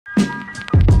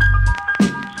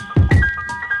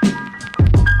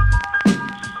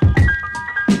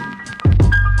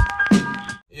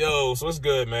So what's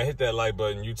good, man? Hit that like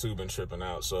button. YouTube been tripping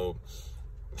out, so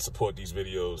support these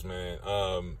videos, man.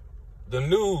 The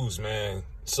news, man.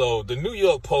 So the New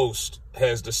York Post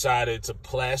has decided to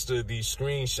plaster these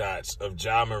screenshots of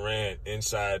Ja Morant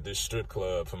inside this strip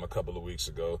club from a couple of weeks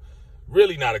ago.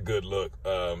 Really not a good look.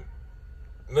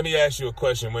 Let me ask you a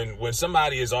question. When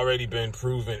somebody has already been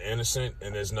proven innocent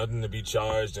and there's nothing to be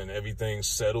charged and everything's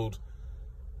settled,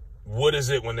 what is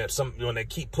it when they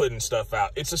keep putting stuff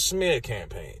out? It's a smear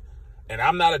campaign. And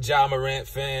I'm not a Ja Morant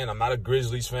fan. I'm not a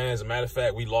Grizzlies fan. As a matter of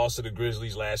fact, we lost to the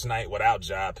Grizzlies last night without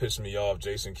Ja. It pissed me off.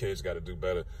 Jason Kidd's got to do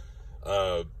better.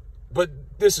 But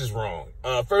this is wrong.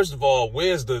 First of all,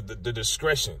 where's the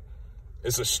discretion?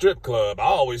 It's a strip club. I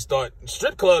always thought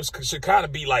strip clubs should kind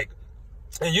of be like,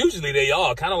 and usually they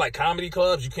are, kind of like comedy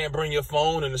clubs. You can't bring your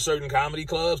phone into certain comedy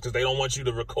clubs because they don't want you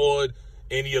to record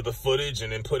any of the footage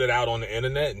and then put it out on the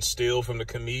internet and steal from the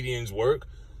comedian's work.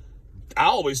 I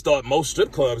always thought most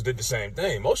strip clubs did the same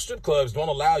thing. Most strip clubs don't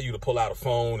allow you to pull out a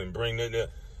phone and bring it.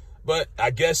 But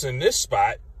I guess in this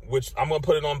spot, which I'm going to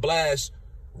put it on blast,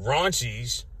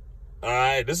 Raunchies. All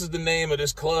right, this is the name of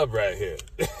this club right here.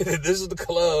 This is the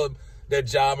club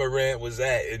that Ja Morant was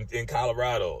at in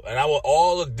Colorado. And I want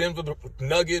all the Denver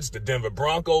Nuggets, the Denver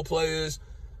Bronco players,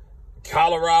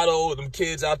 Colorado, them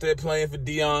kids out there playing for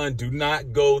Dion, do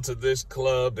not go to this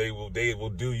club. They will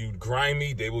do you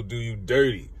grimy. They will do you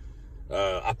dirty.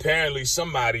 Apparently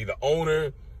somebody, the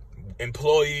owner,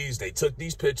 employees, they took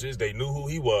these pictures. They knew who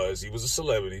he was. He was a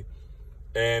celebrity.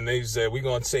 And they said, we're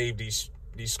going to save these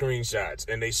screenshots.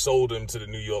 And they sold them to the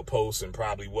New York Post and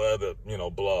probably other,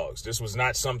 blogs. This was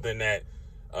not something that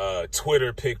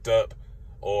Twitter picked up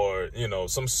or,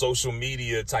 some social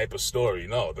media type of story.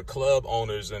 No, the club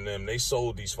owners and them, they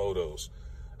sold these photos.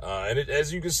 And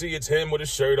as you can see, it's him with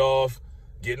his shirt off,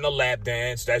 getting a lap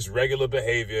dance. That's regular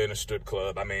behavior in a strip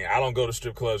club. I mean, I don't go to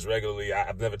strip clubs regularly.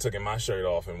 I've never taken my shirt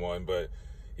off in one, but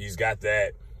he's got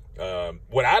that.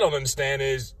 What I don't understand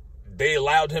is they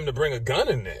allowed him to bring a gun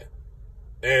in there.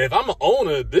 And if I'm an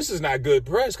owner, this is not good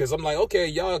press because I'm like, okay,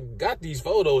 y'all got these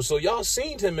photos. So y'all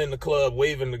seen him in the club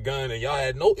waving the gun and y'all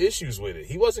had no issues with it.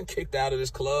 He wasn't kicked out of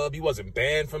this club. He wasn't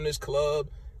banned from this club.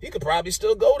 He could probably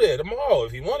still go there tomorrow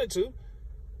if he wanted to.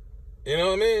 You know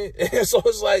what I mean? And so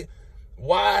it's like,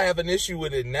 why have an issue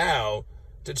with it now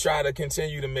to try to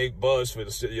continue to make buzz for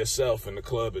yourself and the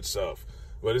club itself?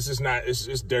 But it's just not,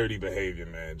 it's dirty behavior,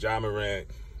 man. Ja Morant,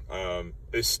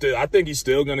 I think he's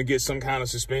still going to get some kind of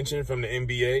suspension from the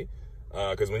NBA.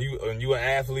 Because when you're an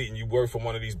athlete and you work for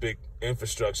one of these big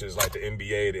infrastructures like the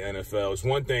NBA, the NFL, it's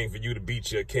one thing for you to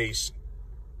beat your case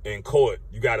in court.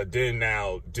 You got to then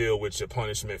now deal with your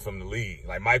punishment from the league.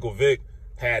 Like Michael Vick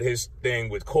had his thing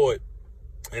with court,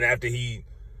 and after he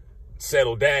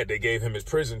settled that, they gave him his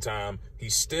prison time. He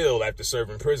still, after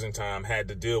serving prison time, had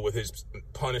to deal with his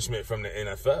punishment from the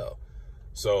NFL.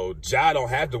 So Ja don't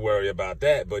have to worry about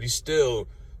that, but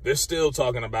they're still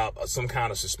talking about some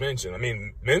kind of suspension. I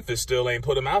mean, Memphis still ain't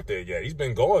put him out there yet. He's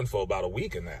been going for about a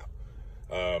week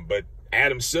now. But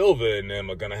Adam Silver and them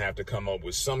are going to have to come up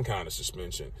with some kind of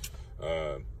suspension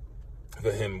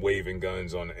for him waving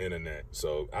guns on the internet.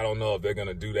 So I don't know if they're going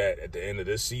to do that at the end of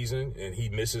this season and he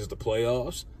misses the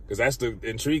playoffs, because that's the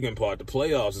intriguing part. The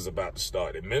playoffs is about to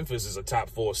start. And Memphis is a top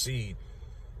 4 seed.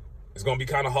 It's going to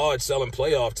be kind of hard selling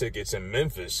playoff tickets in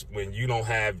Memphis when you don't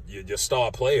have your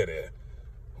star player there.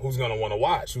 Who's going to want to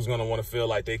watch? Who's going to want to feel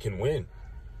like they can win?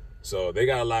 So they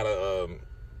got a lot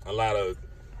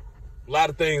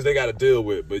of things they got to deal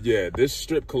with. But yeah, this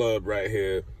strip club right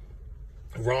here,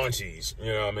 Raunchies,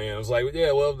 you know what I mean? It was like,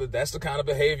 yeah, well, that's the kind of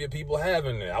behavior people have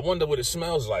in there. I wonder what it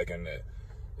smells like in there.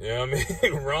 You know what I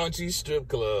mean? Raunchy strip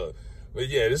club. But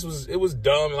yeah, it was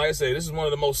dumb. Like I say, this is one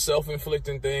of the most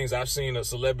self-inflicting things I've seen a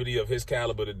celebrity of his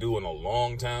caliber to do in a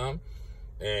long time.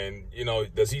 And,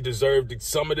 does he deserve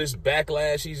some of this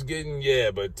backlash he's getting?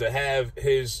 Yeah, but to have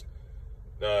his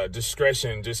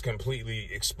discretion just completely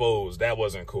exposed, that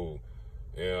wasn't cool.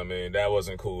 You know what I mean? That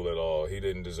wasn't cool at all. He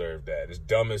didn't deserve that. As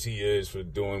dumb as he is for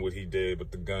doing what he did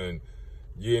with the gun,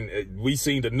 we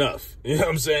seen enough. You know what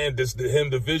I'm saying?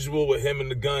 The visual with him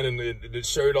and the gun and the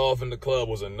shirt off in the club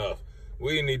was enough.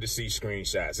 We need to see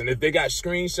screenshots. And if they got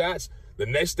screenshots, the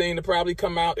next thing to probably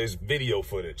come out is video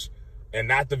footage. And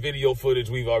not the video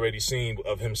footage we've already seen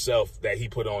of himself that he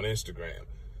put on Instagram.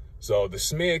 So the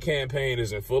smear campaign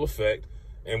is in full effect.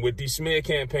 And what these smear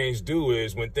campaigns do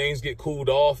is when things get cooled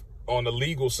off on the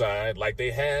legal side, like they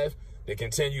have, they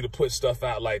continue to put stuff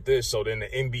out like this so then the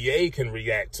NBA can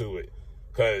react to it.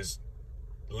 Because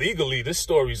legally, this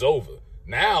story's over.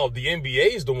 Now the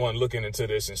NBA is the one looking into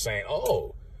this and saying,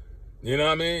 oh, you know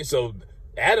what I mean? So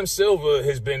Adam Silver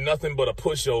has been nothing but a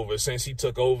pushover since he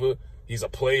took over. He's a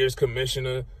players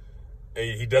commissioner.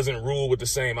 And he doesn't rule with the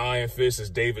same iron fist as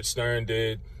David Stern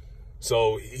did.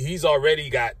 So he's already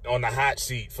got on the hot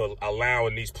seat for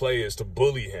allowing these players to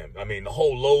bully him. I mean, the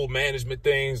whole load management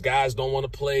things, guys don't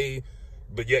want to play,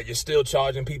 but yet you're still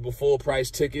charging people full price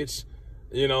tickets.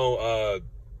 You know,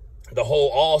 the whole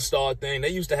All-Star thing,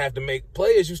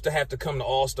 players used to have to come to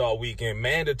All-Star weekend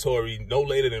mandatory no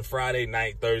later than Friday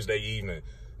night, Thursday evening.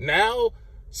 Now,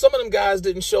 some of them guys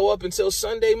didn't show up until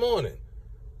Sunday morning.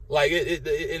 Like, and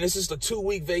it's just a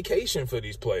 2-week vacation for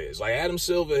these players. Like, Adam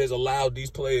Silver has allowed these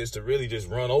players to really just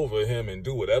run over him and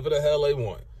do whatever the hell they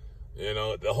want. You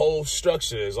know, the whole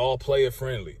structure is all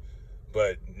player-friendly.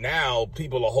 But now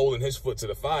people are holding his foot to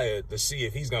the fire to see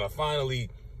if he's going to finally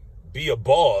be a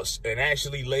boss and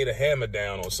actually lay the hammer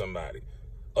down on somebody.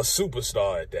 A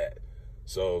superstar at that.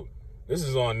 So, this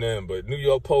is on them. But New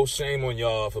York Post, shame on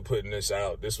y'all for putting this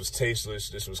out. This was tasteless.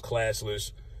 This was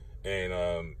classless.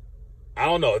 And, I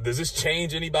don't know. Does this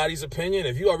change anybody's opinion?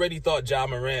 If you already thought Ja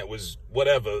Morant was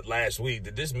whatever last week,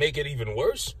 did this make it even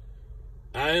worse?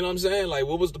 You know what I'm saying? Like,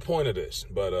 what was the point of this?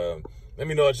 But let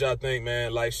me know what y'all think,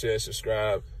 man. Like, share,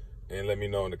 subscribe, and let me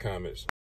know in the comments.